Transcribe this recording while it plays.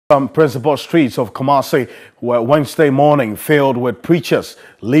Some principal streets of Kumasi were Wednesday morning filled with preachers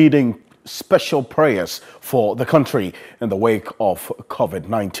leading special prayers for the country in the wake of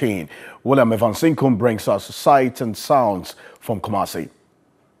COVID-19. William Evansinkum brings us sights and sounds from Kumasi.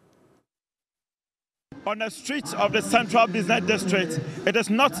 On the streets of the Central Business District, it is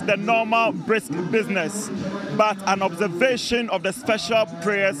not the normal brisk business, but an observation of the special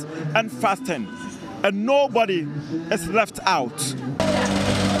prayers and fasting. And nobody is left out.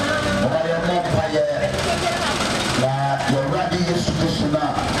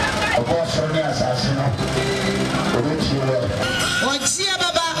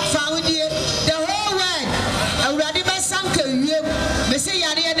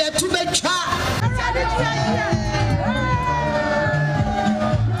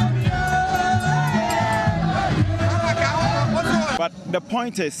 But the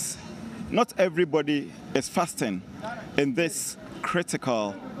point is, not everybody is fasting in this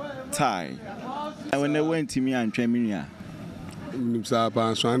critical time. And when they went to me and Treminia,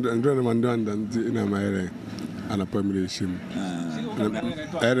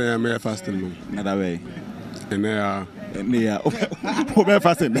 fasting. another way. And they are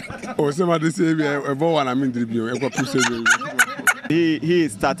Fasting. or somebody say, He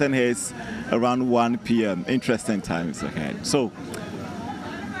is starting his around 1 p.m. Interesting times ahead. So,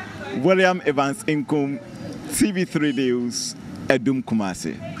 William Evansinkum, TV3 News, Edum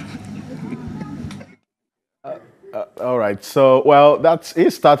Kumasi. All right. So, well,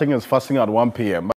 he's starting his fasting at 1 p.m.